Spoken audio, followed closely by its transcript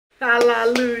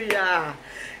Hallelujah.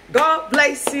 God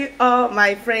bless you all,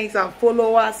 my friends and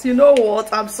followers. You know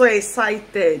what? I'm so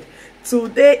excited.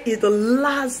 Today is the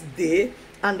last day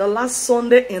and the last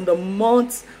Sunday in the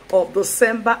month of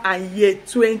December and year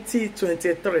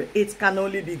 2023. It can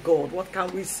only be God. What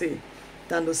can we say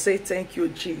than to say thank you,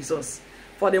 Jesus,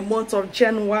 for the month of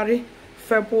January,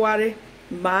 February,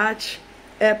 March,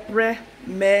 April,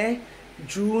 May,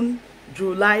 June,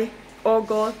 July,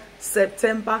 August,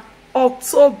 September,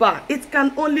 October. It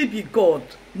can only be God.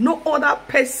 No other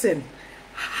person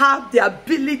have the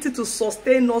ability to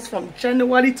sustain us from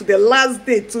January to the last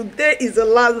day. Today is the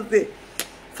last day.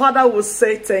 Father will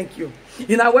say thank you.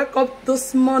 You know, I woke up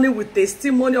this morning with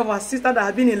testimony of our sister that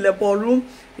had been in labor room.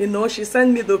 You know, she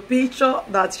sent me the picture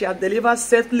that she had delivered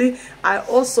safely.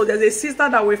 There's a sister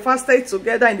that we fasted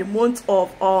together in the month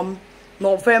of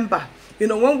November. You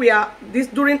know, when we are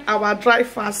during our dry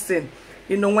fasting,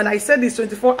 you know, when I said it's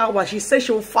 24 hours, she said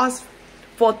she will fast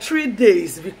for 3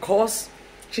 days because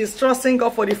she's trusting God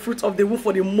for the fruit of the womb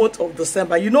for the month of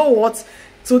December. You know what?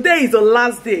 Today is the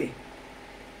last day.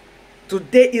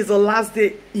 Today is the last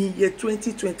day in year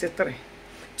 2023.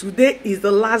 Today is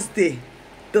the last day,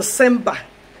 December.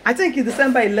 I think it's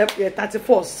December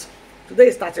 31st. Today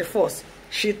is 31st.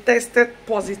 She tested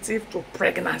positive to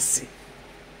pregnancy.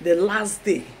 The last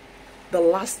day, the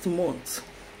last month,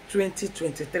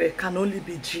 2023 can only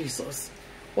be Jesus.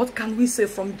 What can we say?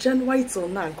 From January till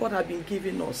now, God has been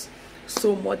giving us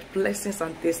so much blessings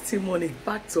and testimony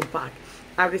back to back.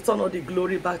 I return all the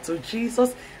glory back to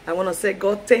Jesus. I want to say,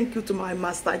 God, thank you to my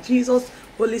Master Jesus,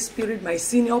 Holy Spirit, my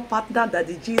senior partner,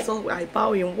 Daddy Jesus. I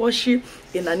bow in worship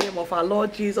in the name of our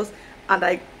Lord Jesus. And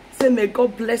I say, may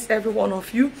God bless every one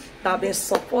of you that have been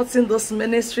supporting this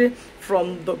ministry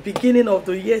from the beginning of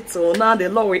the year till now. The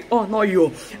Lord will honor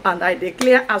you. And I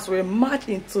declare as we march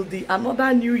into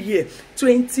another new year,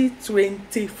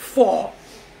 2024,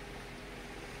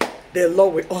 the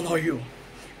Lord will honor you.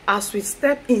 As we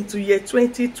step into year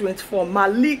 2024,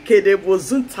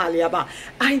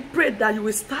 I pray that you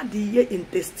will start the year in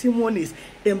testimonies,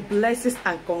 in blessings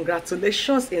and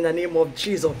congratulations in the name of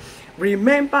Jesus.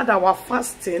 Remember that our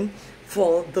fasting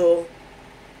for the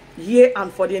year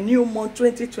and for the new month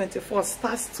 2024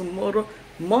 starts tomorrow,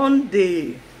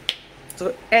 Monday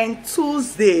to end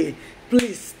Tuesday.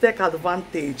 Please take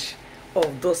advantage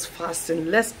of those fasting.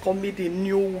 Let's commit the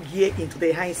new year into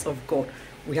the hands of God.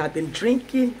 We have been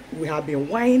drinking, we have been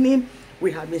whining,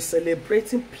 we have been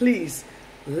celebrating. Please,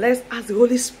 let's ask the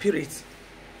Holy Spirit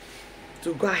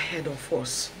to go ahead of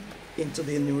us into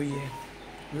the new year.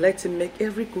 Let Him make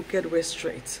every crooked way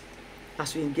straight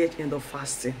as we engage in the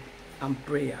fasting and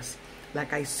prayers.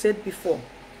 Like I said before,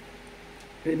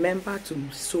 remember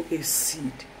to sow a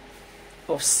seed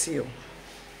of seal.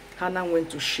 Hannah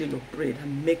went to Shiloh, prayed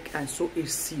and sow a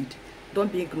seed. Don't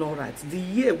be ignorant. The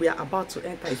year we are about to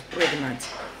enter is pregnant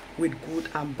with good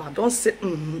and bad. Don't say,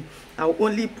 I will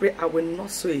only pray, I will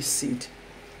not sow a seed.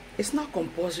 It's not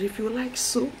compulsory. If you like,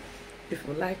 sow. If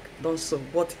you like, don't sow.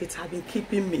 But it has been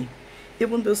keeping me.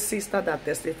 Even those sisters that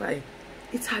testify,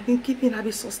 it has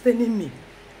been sustaining me.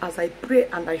 As I pray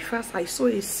and I fast, I sow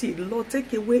a seed. Lord,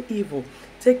 take away evil.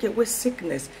 Take away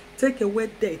sickness. Take away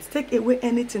death. Take away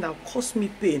anything that will cause me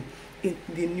pain in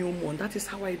the new month. That is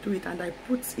how I do it. And I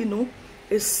put, you know,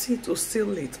 a seed to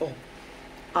seal it up.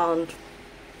 And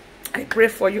I pray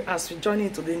for you as we join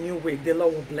into the new week. The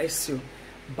Lord will bless you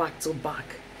back to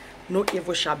back. No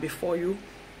evil shall befall you.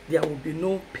 There will be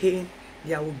no pain.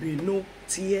 There will be no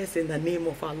tears in the name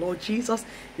of our Lord Jesus.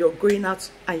 Your going out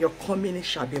and your coming in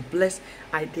shall be blessed.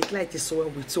 I declare it is well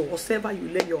with you. Whatever you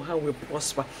lay your hand will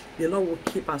prosper. The Lord will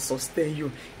keep and sustain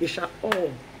you. It shall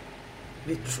all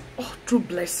be true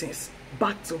blessings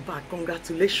back to back.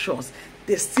 Congratulations.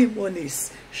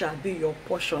 Testimonies shall be your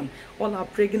portion. All our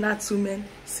pregnant women,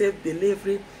 safe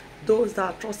delivery, those that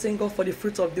are trusting God for the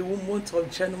fruit of the womb, month of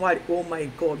January. Oh my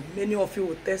God, many of you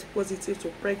will test positive to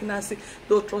pregnancy.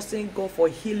 Those trusting God for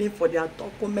healing, for their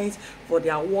documents, for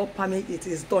their work permit, it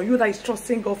is done. You that is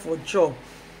trusting God for job,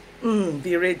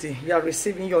 be ready. You are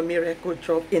receiving your miracle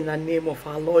job in the name of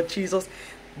our Lord Jesus.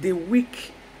 The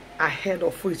week ahead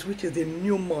of us, which is the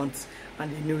new month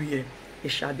and the new year, it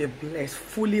shall be blessed,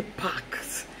 fully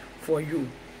packed for you.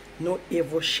 No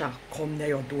evil shall come near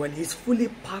your dwelling. It's fully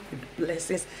packed with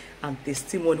blessings and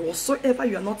testimony. Whatsoever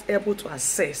you are not able to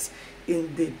access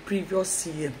in the previous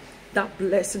year, that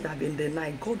blessing that has been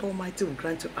denied, God Almighty will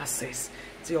grant you access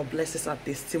to your blessings and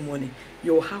testimony.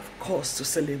 You will have cause to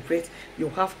celebrate. You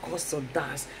will have cause to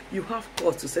dance. You have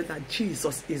cause to say that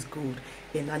Jesus is good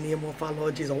in the name of our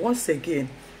Lord Jesus. Once again,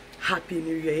 Happy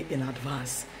New Year in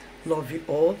advance. Love you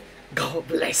all. God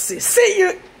bless you. See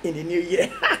you in the new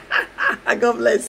year. God bless.